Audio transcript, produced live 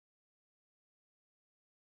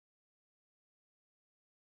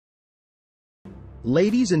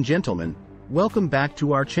Ladies and gentlemen, welcome back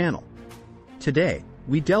to our channel. Today,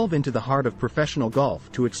 we delve into the heart of professional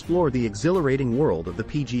golf to explore the exhilarating world of the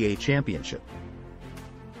PGA Championship.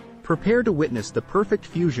 Prepare to witness the perfect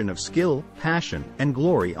fusion of skill, passion, and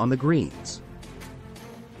glory on the greens.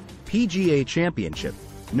 PGA Championship,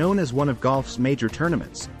 known as one of golf's major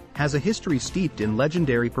tournaments, has a history steeped in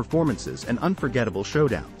legendary performances and unforgettable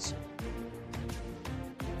showdowns.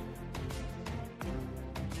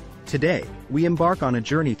 Today, we embark on a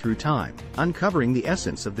journey through time, uncovering the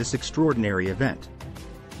essence of this extraordinary event.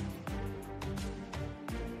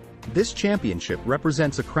 This championship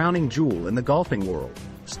represents a crowning jewel in the golfing world,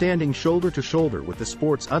 standing shoulder to shoulder with the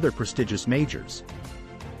sport's other prestigious majors.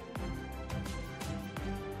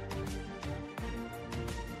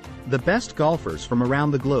 The best golfers from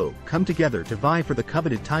around the globe come together to vie for the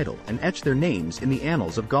coveted title and etch their names in the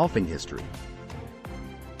annals of golfing history.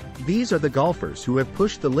 These are the golfers who have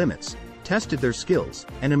pushed the limits, tested their skills,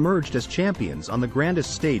 and emerged as champions on the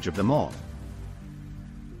grandest stage of them all.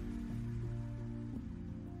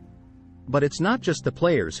 But it's not just the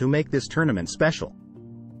players who make this tournament special.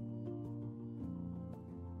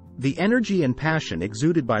 The energy and passion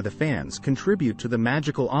exuded by the fans contribute to the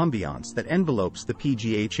magical ambiance that envelopes the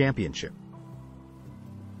PGA Championship.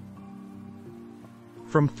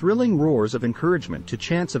 From thrilling roars of encouragement to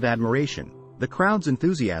chants of admiration, the crowd's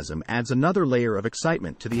enthusiasm adds another layer of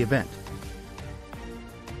excitement to the event.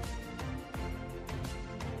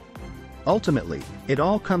 Ultimately, it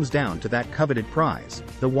all comes down to that coveted prize,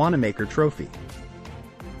 the Wanamaker Trophy.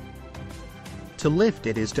 To lift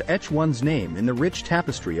it is to etch one's name in the rich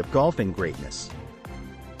tapestry of golfing greatness.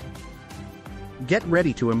 Get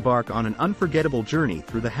ready to embark on an unforgettable journey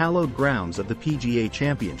through the hallowed grounds of the PGA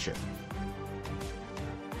Championship.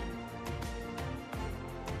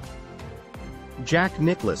 Jack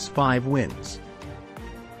Nicklaus 5 wins.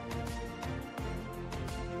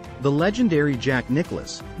 The legendary Jack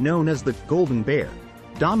Nicklaus, known as the Golden Bear,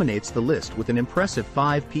 dominates the list with an impressive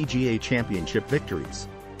 5 PGA Championship victories.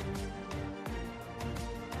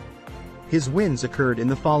 His wins occurred in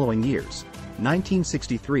the following years: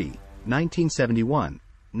 1963, 1971,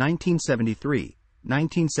 1973,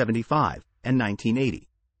 1975, and 1980.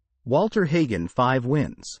 Walter Hagen 5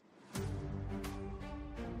 wins.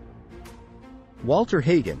 Walter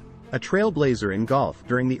Hagen, a trailblazer in golf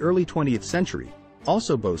during the early 20th century,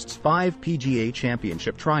 also boasts 5 PGA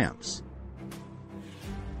Championship triumphs.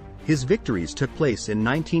 His victories took place in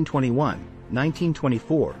 1921,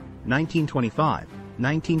 1924, 1925,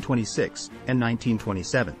 1926, and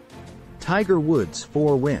 1927. Tiger Woods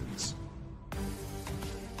 4 wins.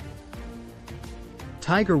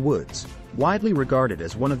 Tiger Woods, widely regarded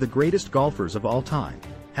as one of the greatest golfers of all time,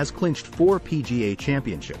 has clinched 4 PGA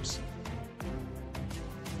Championships.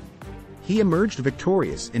 He emerged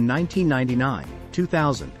victorious in 1999,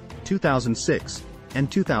 2000, 2006, and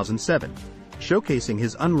 2007, showcasing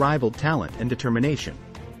his unrivaled talent and determination.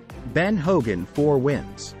 Ben Hogan 4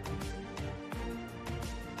 wins.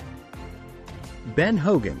 Ben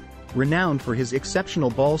Hogan, renowned for his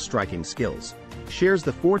exceptional ball-striking skills, shares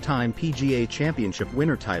the 4-time PGA Championship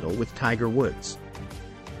winner title with Tiger Woods.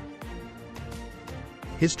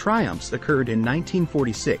 His triumphs occurred in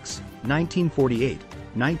 1946, 1948,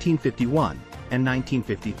 1951, and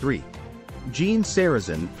 1953. Gene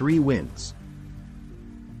Sarazen 3 wins.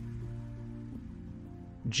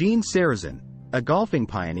 Gene Sarazen, a golfing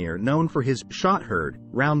pioneer known for his shot heard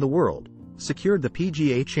round the world, secured the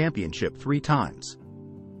PGA Championship 3 times.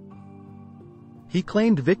 He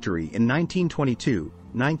claimed victory in 1922,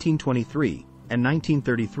 1923, and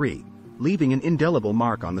 1933, leaving an indelible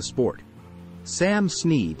mark on the sport. Sam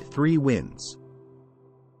Snead 3 wins.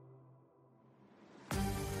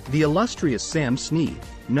 The illustrious Sam Snead,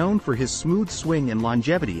 known for his smooth swing and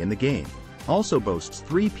longevity in the game, also boasts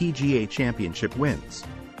 3 PGA Championship wins.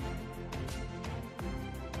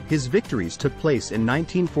 His victories took place in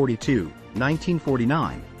 1942,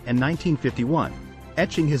 1949, and 1951,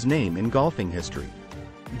 etching his name in golfing history.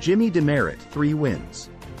 Jimmy Demaret 3 wins.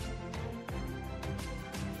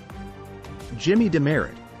 Jimmy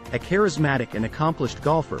Demaret, a charismatic and accomplished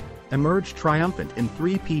golfer, emerged triumphant in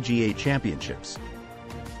 3 PGA Championships.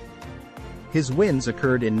 His wins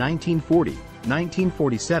occurred in 1940,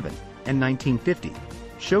 1947, and 1950,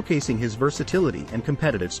 showcasing his versatility and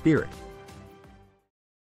competitive spirit.